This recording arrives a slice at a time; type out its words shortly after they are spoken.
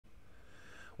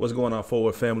What's going on,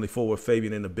 Forward Family? Forward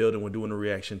Fabian in the building. We're doing a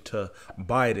reaction to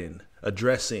Biden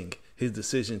addressing his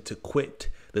decision to quit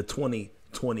the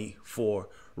 2024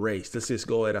 race. Let's just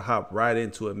go ahead and hop right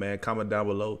into it, man. Comment down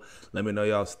below. Let me know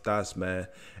y'all's thoughts, man.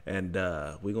 And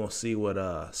we're going to see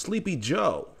what Sleepy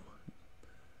Joe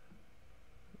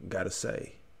got to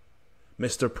say.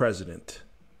 Mr. President.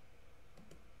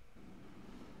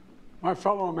 My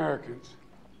fellow Americans,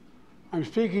 I'm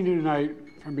speaking to you tonight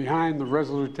from behind the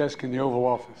resolute desk in the Oval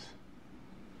Office.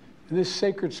 In this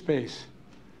sacred space,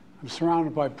 I'm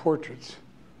surrounded by portraits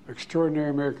of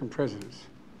extraordinary American presidents.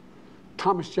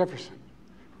 Thomas Jefferson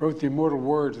wrote the immortal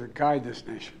words that guide this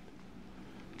nation.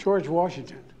 George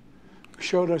Washington, who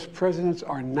showed us presidents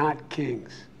are not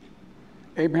kings.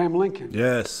 Abraham Lincoln,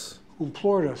 Yes. who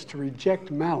implored us to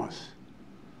reject malice.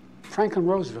 Franklin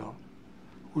Roosevelt,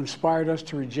 who inspired us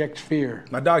to reject fear.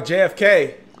 My dog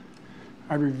JFK.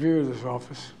 I revere this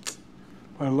office,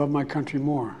 but I love my country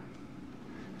more.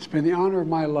 It's been the honor of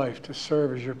my life to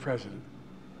serve as your president.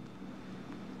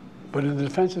 But in the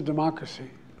defense of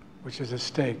democracy, which is at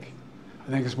stake,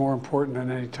 I think is more important than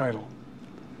any title.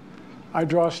 I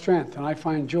draw strength and I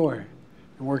find joy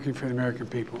in working for the American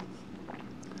people.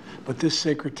 But this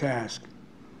sacred task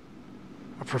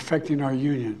of perfecting our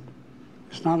union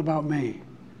is not about me.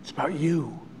 It's about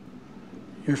you,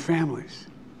 your families,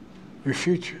 your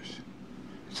futures.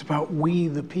 It's about we,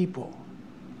 the people.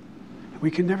 And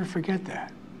we can never forget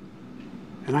that.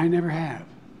 And I never have.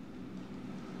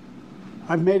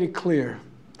 I've made it clear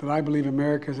that I believe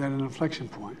America is at an inflection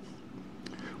point.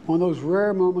 One of those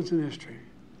rare moments in history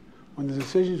when the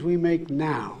decisions we make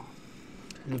now.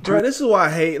 Bro, this is why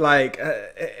I hate, like,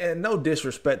 and no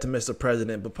disrespect to Mr.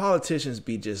 President, but politicians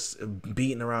be just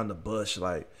beating around the bush.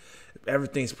 Like,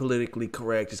 everything's politically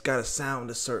correct. It's got to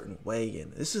sound a certain way.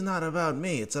 And this is not about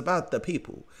me. It's about the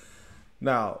people.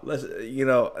 Now, let's,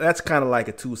 that's kind of like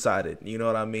a two-sided, you know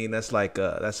what I mean? That's like,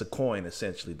 that's a coin,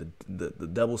 essentially, the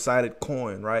double-sided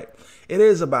coin, right? It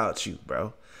is about you,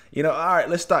 bro. All right,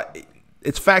 let's start.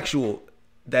 It's factual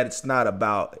that it's not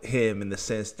about him in the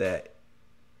sense that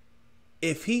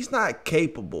if he's not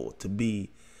capable to be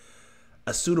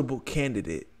a suitable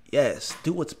candidate, yes,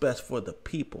 do what's best for the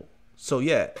people. So,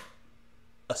 yeah,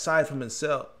 aside from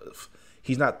himself,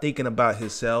 he's not thinking about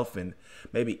himself and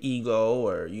maybe ego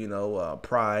or,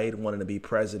 pride, wanting to be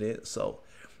president. So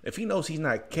if he knows he's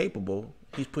not capable,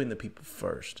 he's putting the people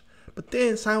first. But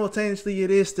then simultaneously,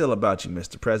 it is still about you,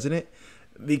 Mr. President,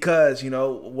 because,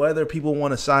 whether people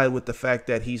want to side with the fact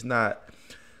that he's not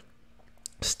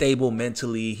stable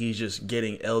mentally, he's just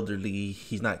getting elderly,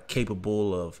 he's not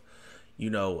capable of,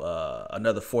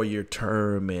 another 4-year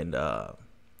term, and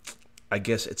I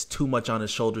guess it's too much on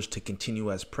his shoulders to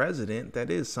continue as president.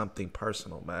 That is something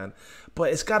personal, man.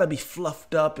 But it's got to be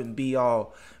fluffed up and be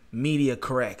all media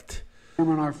correct.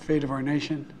 Determine our fate of our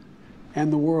nation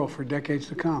and the world for decades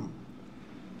to come.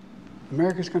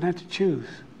 America's going to have to choose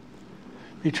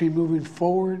between moving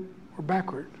forward or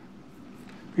backward,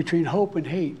 between hope and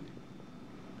hate,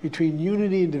 between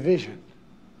unity and division.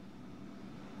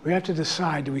 We have to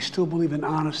decide, do we still believe in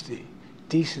honesty,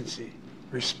 decency,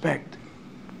 respect,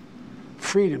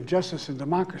 freedom, justice, and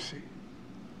democracy?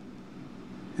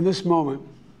 In this moment,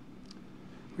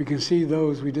 we can see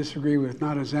those we disagree with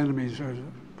not as enemies,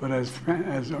 but as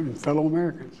fellow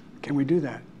Americans. Can we do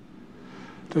that?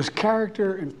 Does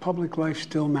character in public life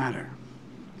still matter?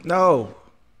 No,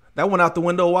 that went out the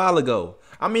window a while ago.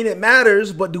 I mean, it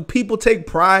matters, but do people take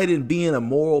pride in being a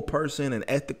moral person and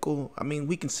ethical? I mean,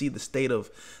 we can see the state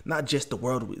of not just the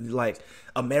world, like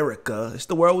America. It's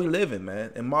the world we live in,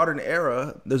 man. In modern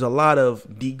era, there's a lot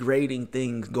of degrading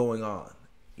things going on.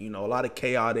 A lot of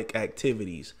chaotic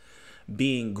activities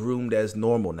being groomed as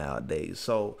normal nowadays.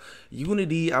 So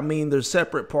unity, I mean, there's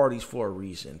separate parties for a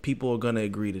reason. People are going to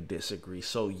agree to disagree.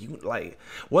 So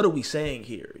what are we saying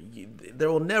here? There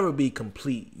will never be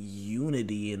complete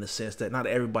unity in the sense that not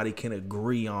everybody can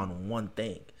agree on one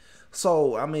thing.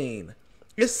 So, I mean,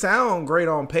 it sounds great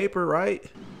on paper, right?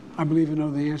 I believe I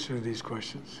know the answer to these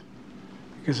questions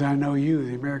because I know you,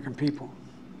 the American people.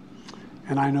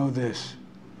 And I know this: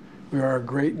 we are a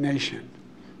great nation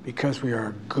because we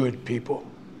are good people.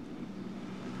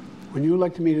 When you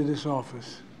elected me to this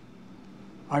office,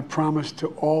 I promised to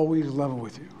always level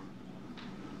with you,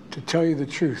 to tell you the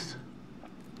truth.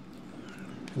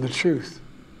 And the truth,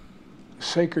 the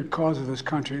sacred cause of this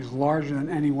country, is larger than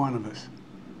any one of us.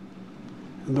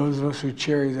 And those of us who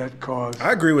cherish that cause,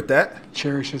 I agree with that.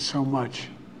 Cherish it so much.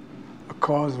 A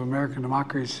cause of American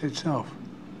democracy itself.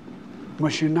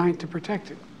 Must unite to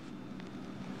protect it.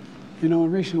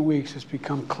 In recent weeks, it's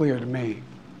become clear to me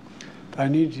that I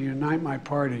need to unite my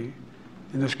party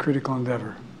in this critical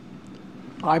endeavor.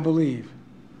 I believe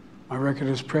my record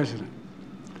as president,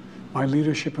 my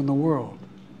leadership in the world,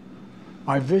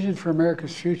 my vision for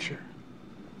America's future,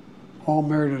 all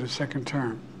merited a second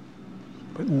term.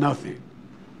 But nothing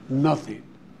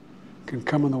can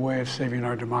come in the way of saving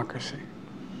our democracy.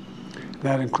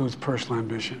 That includes personal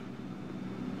ambition.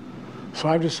 So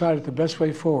I've decided the best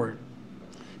way forward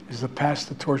is to pass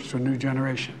the torch to a new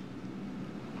generation.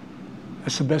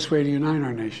 That's the best way to unite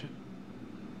our nation.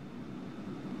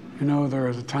 You know, there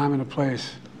is a time and a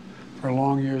place for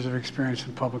long years of experience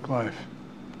in public life.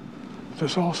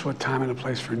 There's also a time and a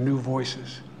place for new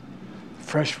voices,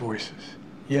 fresh voices,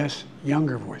 yes,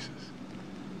 younger voices.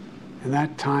 And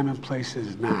that time and place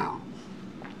is now.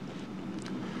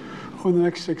 Over the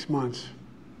next 6 months,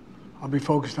 I'll be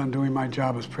focused on doing my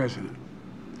job as president.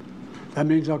 That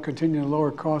means I'll continue to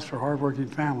lower costs for hardworking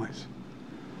families,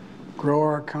 grow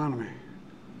our economy.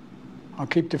 I'll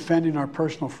keep defending our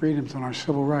personal freedoms and our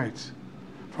civil rights,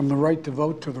 from the right to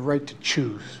vote to the right to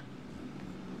choose.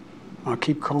 I'll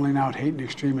keep calling out hate and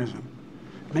extremism.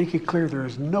 Make it clear there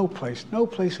is no place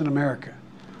in America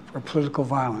for political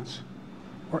violence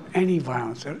or any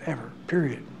violence ever,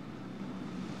 period.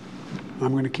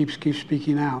 I'm going to keep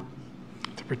speaking out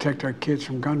to protect our kids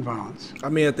from gun violence. I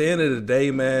mean, at the end of the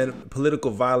day, man,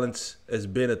 political violence has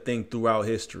been a thing throughout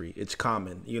history. It's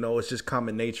common. You know, it's just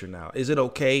common nature now. Is it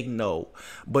okay? No.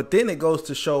 But then it goes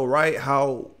to show, right,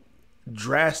 how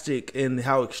drastic and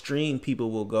how extreme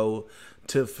people will go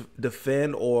to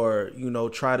defend or, you know,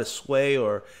 try to sway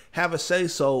or have a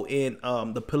say-so in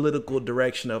the political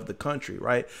direction of the country,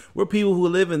 right? We're people who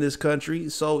live in this country,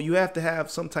 so you have to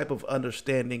have some type of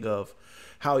understanding of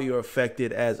how you're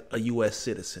affected as a U.S.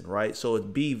 citizen, right? So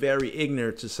it'd be very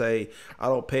ignorant to say, I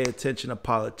don't pay attention to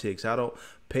politics. I don't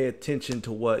pay attention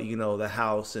to what, you know, the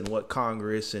House and what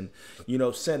Congress and, you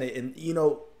know, Senate and, you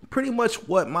know, pretty much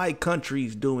what my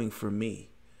country's doing for me.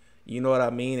 You know what I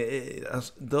mean?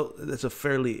 That's a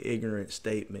fairly ignorant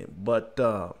statement. But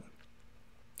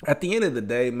at the end of the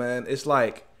day, man, it's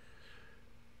like,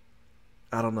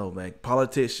 I don't know, man.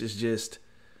 Politics is just,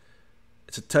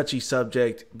 it's a touchy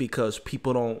subject because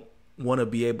people don't want to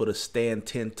be able to stand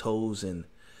 10 toes and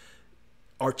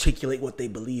articulate what they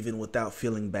believe in without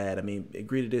feeling bad. I mean,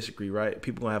 agree to disagree, right?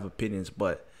 People gonna have opinions,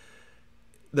 but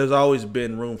there's always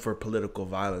been room for political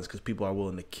violence because people are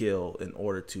willing to kill in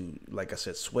order to, like I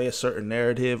said, sway a certain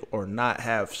narrative or not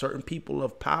have certain people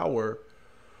of power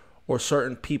or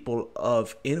certain people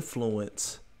of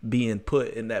influence being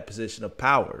put in that position of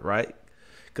power, right?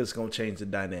 Because it's going to change the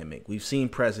dynamic. We've seen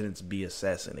presidents be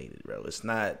assassinated, bro. It's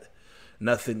not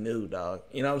nothing new, dog.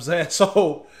 You know what I'm saying?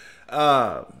 So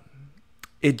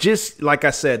it just, like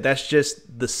I said, that's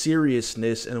just the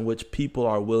seriousness in which people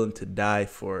are willing to die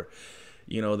for,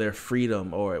 you know, their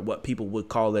freedom or what people would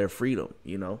call their freedom,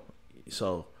 you know,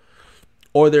 so,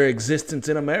 or their existence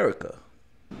in America.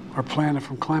 Our planet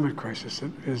from climate crisis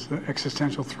is the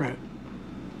existential threat.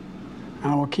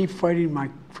 And I will keep fighting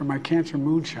for my cancer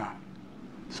moonshot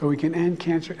so we can end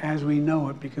cancer as we know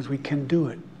it because we can do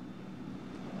it.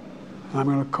 And I'm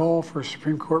going to call for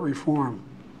Supreme Court reform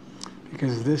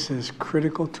because this is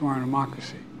critical to our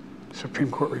democracy,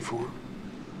 Supreme Court reform.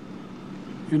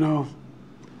 You know,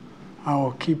 I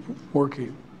will keep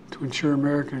working to ensure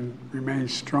America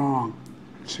remains strong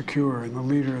and secure and the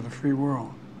leader of the free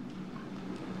world.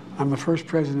 I'm the first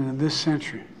president in this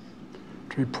century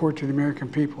to report to the American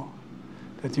people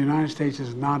that the United States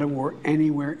is not at war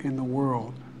anywhere in the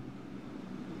world.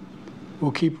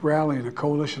 We'll keep rallying a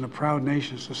coalition of proud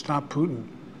nations to stop Putin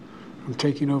from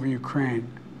taking over Ukraine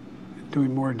and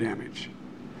doing more damage.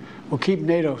 We'll keep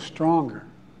NATO stronger,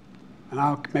 and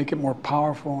I'll make it more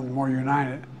powerful and more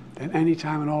united than any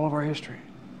time in all of our history.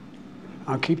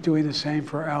 I'll keep doing the same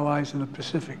for our allies in the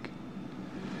Pacific.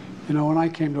 You know, when I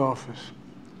came to office,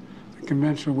 the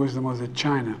conventional wisdom was that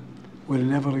China would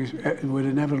inevitably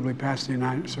surpass the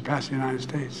United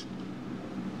States.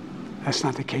 That's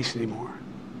not the case anymore.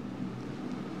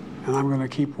 And I'm going to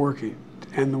keep working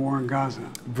to end the war in Gaza.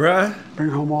 Bruh. Bring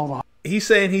home all the... He's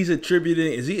saying he's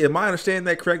attributing, am I understanding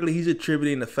that correctly? He's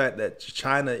attributing the fact that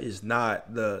China is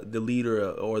not the leader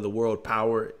or the world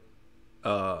power.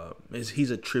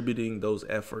 He's attributing those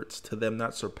efforts to them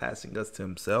not surpassing us to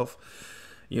himself.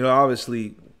 You know,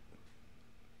 obviously,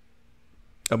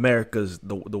 America's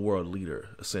the world leader,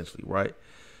 essentially, right?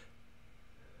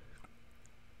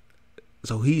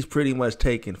 So he's pretty much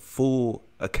taking full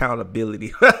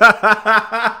accountability.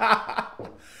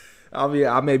 I mean,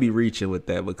 I may be reaching with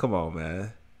that, but come on,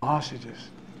 man. Hostages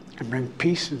and bring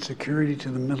peace and security to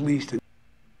the Middle East and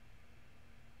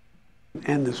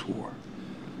end this war.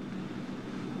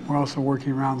 We're also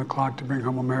working around the clock to bring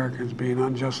home Americans being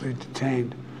unjustly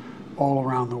detained all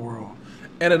around the world.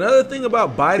 And another thing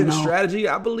about Biden's You know, strategy,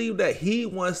 I believe that he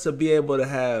wants to be able to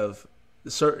have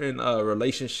certain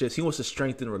relationships. He wants to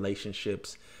strengthen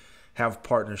relationships, have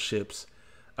partnerships,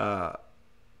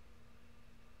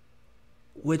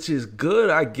 which is good,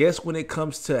 I guess, when it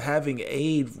comes to having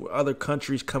aid, other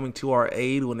countries coming to our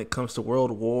aid when it comes to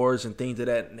world wars and things of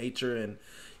that nature. And,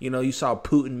 you know, you saw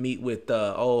Putin meet with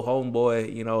old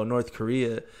homeboy, you know, North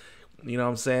Korea, you know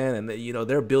what I'm saying? And, you know,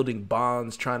 they're building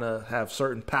bonds, trying to have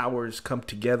certain powers come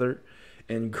together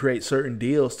and create certain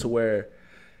deals to where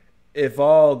if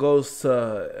all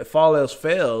else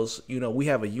fails, you know, we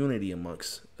have a unity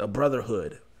amongst a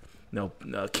brotherhood, you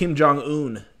know, Kim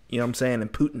Jong-un, you know what I'm saying,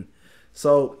 and Putin.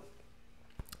 So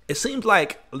it seems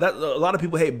like that a lot of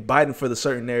people hate Biden for the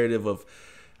certain narrative of,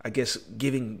 I guess,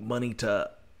 giving money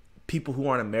to people who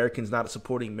aren't Americans, not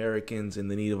supporting Americans in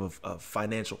the need of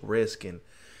financial risk, and,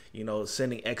 you know,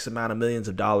 sending X amount of millions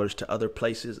of dollars to other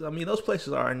places. I mean, those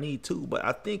places are in need too. But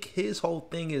I think his whole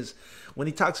thing is when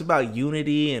he talks about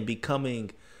unity and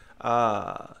becoming,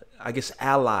 I guess,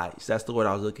 allies. That's the word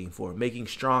I was looking for. Making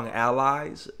strong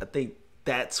allies. I think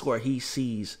that's where he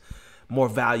sees more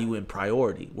value and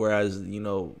priority. Whereas, you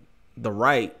know, the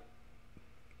right,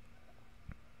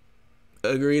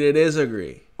 agree to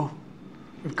disagree.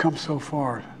 we've come so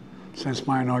far since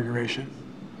my inauguration.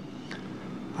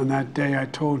 On that day, I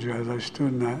told you, as I stood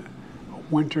in that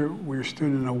winter, we stood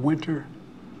in a winter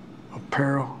of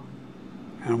peril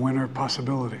and a winter of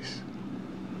possibilities.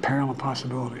 Peril and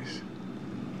possibilities.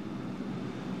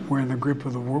 We were in the grip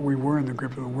of the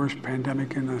worst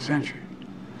pandemic in the century.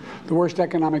 The worst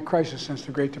economic crisis since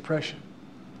the Great Depression.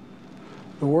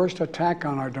 The worst attack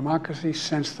on our democracy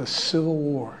since the Civil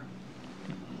War.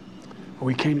 But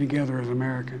we came together as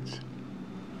Americans,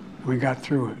 and we got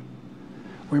through it.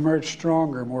 We emerged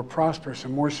stronger, more prosperous,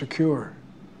 and more secure.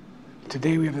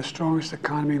 Today we have the strongest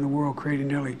economy in the world, creating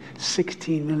nearly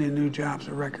 16 million new jobs,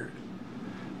 a record.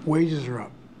 Wages are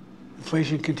up.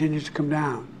 Inflation continues to come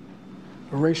down.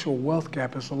 The racial wealth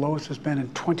gap is the lowest it's been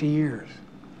in 20 years.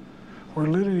 We're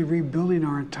literally rebuilding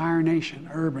our entire nation,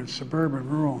 urban, suburban,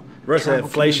 rural. Rest of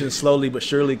inflation slowly but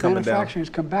surely coming down. Manufacturing has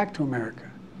come back to America.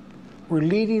 We're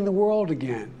leading the world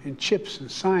again in chips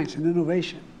and science and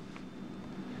innovation.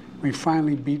 We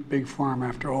finally beat Big Pharma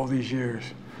after all these years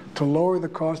to lower the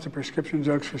cost of prescription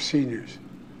drugs for seniors.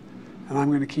 And I'm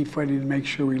going to keep fighting to make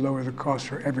sure we lower the cost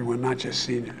for everyone, not just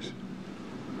seniors.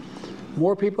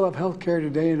 More people have health care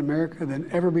today in America than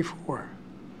ever before.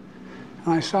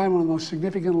 And I signed one of the most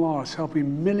significant laws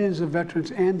helping millions of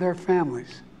veterans and their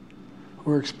families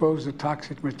who are exposed to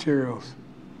toxic materials.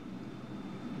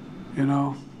 You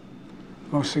know,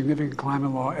 the most significant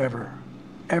climate law ever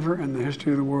in the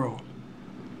history of the world.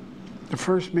 The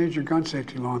first major gun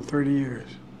safety law in 30 years.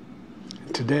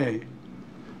 And today,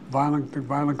 the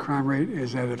violent crime rate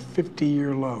is at a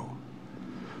 50-year low.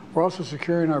 We're also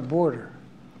securing our border.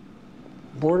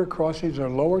 Border crossings are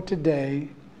lower today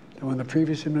than when the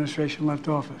previous administration left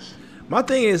office. My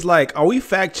thing is, like, are we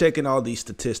fact checking all these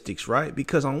statistics, right?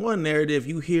 Because on one narrative,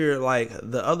 you hear like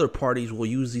the other parties will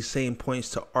use these same points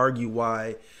to argue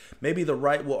why, maybe the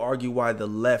right will argue why the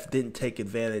left didn't take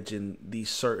advantage in these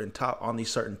certain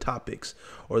topics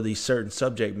or these certain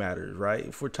subject matters, right?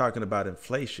 If we're talking about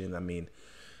inflation, I mean,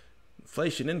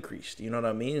 inflation increased, you know what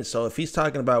I mean? So if he's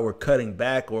talking about we're cutting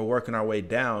back or working our way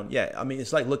down, yeah, I mean,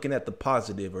 it's like looking at the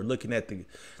positive or looking at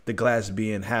the glass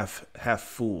being half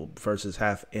full versus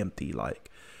half empty.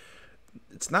 Like,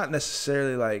 it's not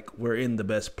necessarily like we're in the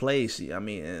best place. I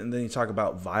mean, and then you talk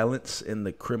about violence and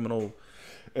the criminal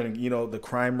and, you know, the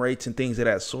crime rates and things of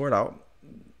that sort. To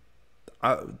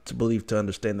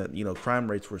understand that, you know, crime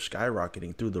rates were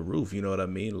skyrocketing through the roof, you know what I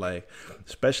mean? Like,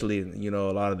 especially in, you know,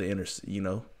 a lot of the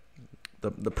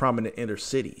the prominent inner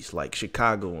cities like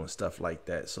Chicago and stuff like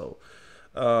that. So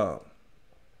I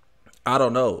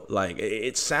don't know, like,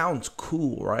 it sounds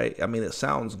cool, right? I mean, it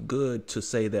sounds good to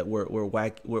say that we're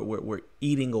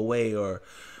eating away or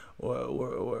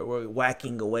we're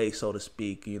whacking away, so to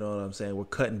speak. You know what I'm saying? We're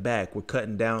cutting back, we're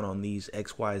cutting down on these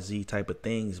XYZ type of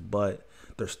things, but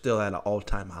they're still at an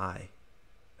all-time high,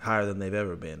 higher than they've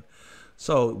ever been.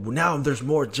 So now there's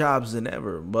more jobs than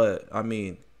ever. But I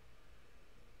mean,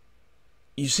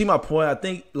 you see my point? I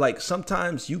think, like,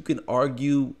 sometimes you can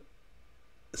argue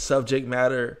subject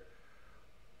matter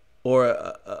or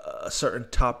a certain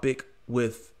topic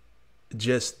with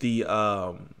just the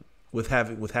with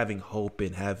having hope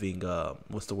and having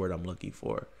what's the word I'm looking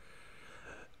for?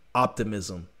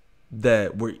 Optimism.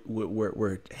 that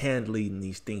we're handling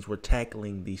these things, we're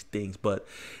tackling these things. But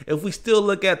if we still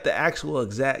look at the actual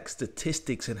exact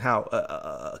statistics and how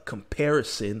a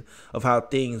comparison of how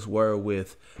things were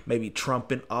with maybe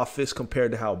Trump in office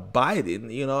compared to how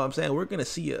Biden, you know what I'm saying, we're going to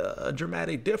see a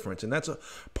dramatic difference. And that's a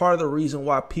part of the reason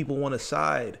why people want to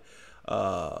side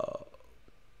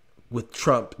with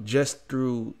Trump, just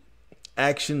through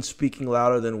action speaking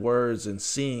louder than words,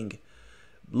 and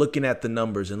looking at the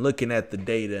numbers and looking at the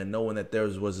data and knowing that there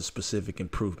was a specific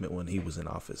improvement when he was in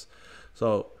office.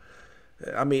 So,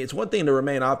 I mean, it's one thing to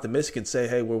remain optimistic and say,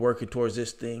 hey, we're working towards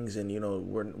these things, and, you know,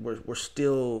 we're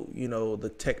still, you know, the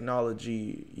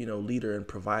technology, you know, leader and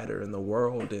provider in the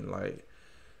world. And like,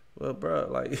 well, bro,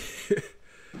 like,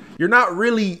 you're not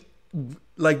really,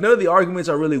 like, none of the arguments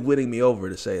are really winning me over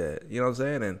to say that. You know what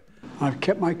I'm saying? And I've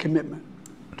kept my commitment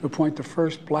to appoint the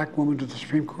first black woman to the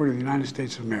Supreme Court of the United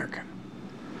States of America.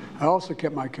 I also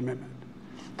kept my commitment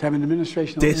to have an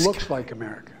administration that looks like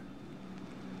America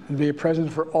and be a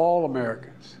president for all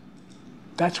Americans.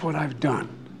 That's what I've done.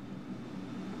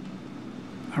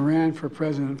 I ran for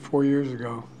president 4 years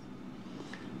ago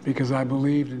because I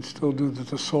believed, and still do, that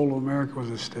the soul of America was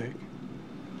at stake.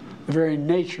 The very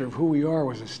nature of who we are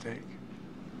was at stake.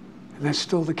 And that's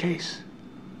still the case.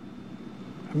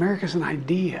 America's an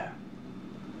idea.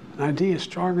 An idea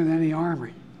stronger than any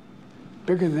army,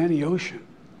 bigger than any ocean,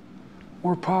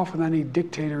 more powerful than any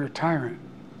dictator or tyrant.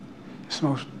 It's the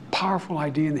most powerful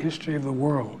idea in the history of the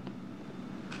world.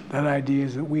 That idea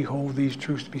is that we hold these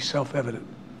truths to be self-evident.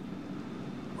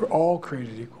 We're all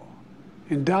created equal,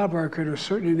 endowed by our Creator with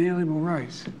certain inalienable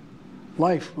rights: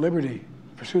 life, liberty,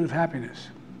 pursuit of happiness.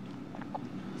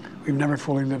 We've never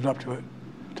fully lived up to it,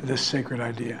 to this sacred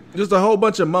idea. Just a whole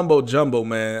bunch of mumbo jumbo,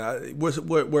 man.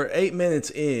 We're 8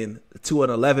 minutes in to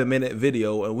an 11-minute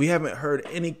video, and we haven't heard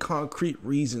any concrete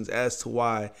reasons as to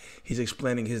why he's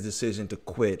explaining his decision to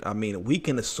quit. I mean, we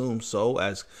can assume so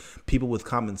as people with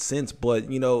common sense,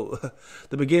 but, you know,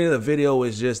 the beginning of the video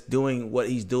is just doing what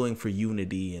he's doing for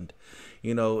unity. And,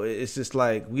 you know, it's just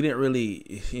like, we didn't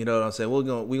really, you know what I'm saying?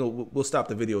 We'll stop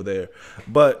the video there.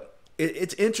 But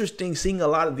it's interesting seeing a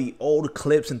lot of the old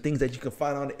clips and things that you can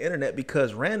find on the internet,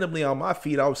 because randomly on my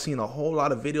feed, I was seeing a whole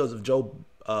lot of videos of Joe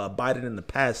Biden in the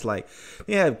past. Like,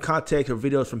 they have contact or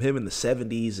videos from him in the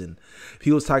 70s, and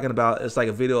he was talking about, it's like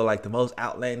a video of like the most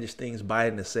outlandish things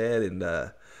Biden has said.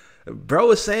 And bro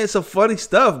was saying some funny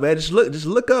stuff, man. Just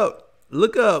look up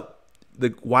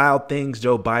the wild things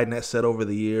Joe Biden has said over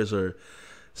the years, or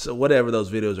so whatever those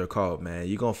videos are called, man.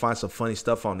 You're gonna find some funny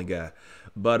stuff on the guy.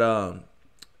 But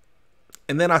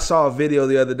and then I saw a video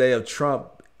the other day of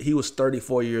Trump. He was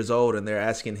 34 years old, and they're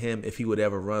asking him if he would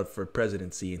ever run for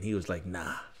presidency, and he was like, nah.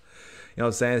 You know what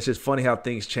I'm saying? It's just funny how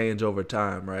things change over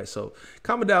time, right? So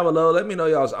comment down below. Let me know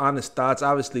y'all's honest thoughts.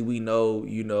 Obviously, we know,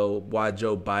 you know, why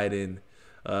Joe Biden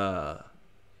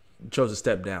chose to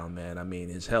step down, man. I mean,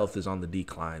 his health is on the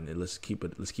decline, and let's keep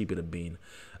it a bean.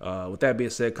 With that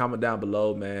being said, comment down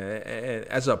below, man. And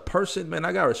as a person, man,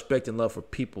 I got respect and love for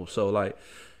people. So, like,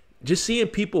 just seeing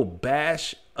people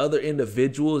bash other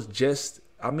individuals,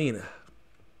 I mean,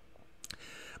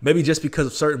 maybe just because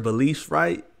of certain beliefs,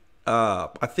 right?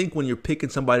 I think when you're picking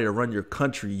somebody to run your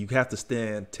country, you have to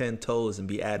stand 10 toes and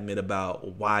be adamant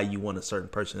about why you want a certain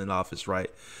person in office,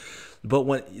 right? But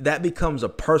when that becomes a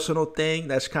personal thing,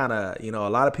 that's kind of, you know, a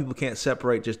lot of people can't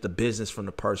separate just the business from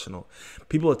the personal.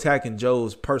 People attacking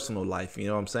Joe's personal life, you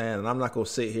know what I'm saying? And I'm not going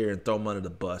to sit here and throw him under the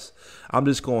bus. I'm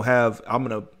going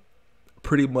to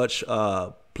pretty much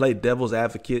play devil's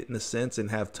advocate in a sense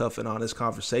and have tough and honest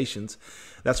conversations.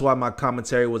 That's why my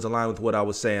commentary was aligned with what I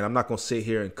was saying. I'm not going to sit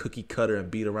here and cookie cutter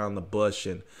and beat around the bush.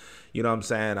 And, you know what I'm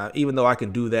saying? Even though I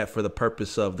can do that for the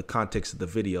purpose of the context of the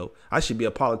video, I should be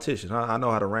a politician. I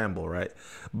know how to ramble, right?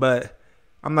 But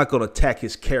I'm not going to attack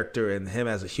his character and him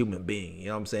as a human being. You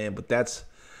know what I'm saying? But that's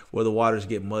where the waters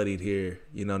get muddied here,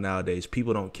 you know, nowadays.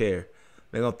 People don't care.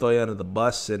 They're going to throw you under the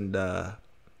bus and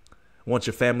want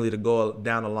your family to go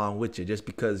down along with you just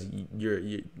because you're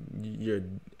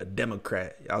a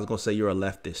Democrat. I was gonna say you're a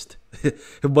leftist,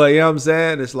 but you know what I'm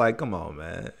saying? It's like, come on,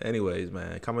 man. Anyways,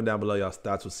 man, comment down below y'all's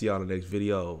thoughts. We'll see y'all in the next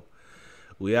video.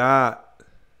 We out.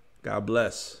 God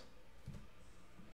bless.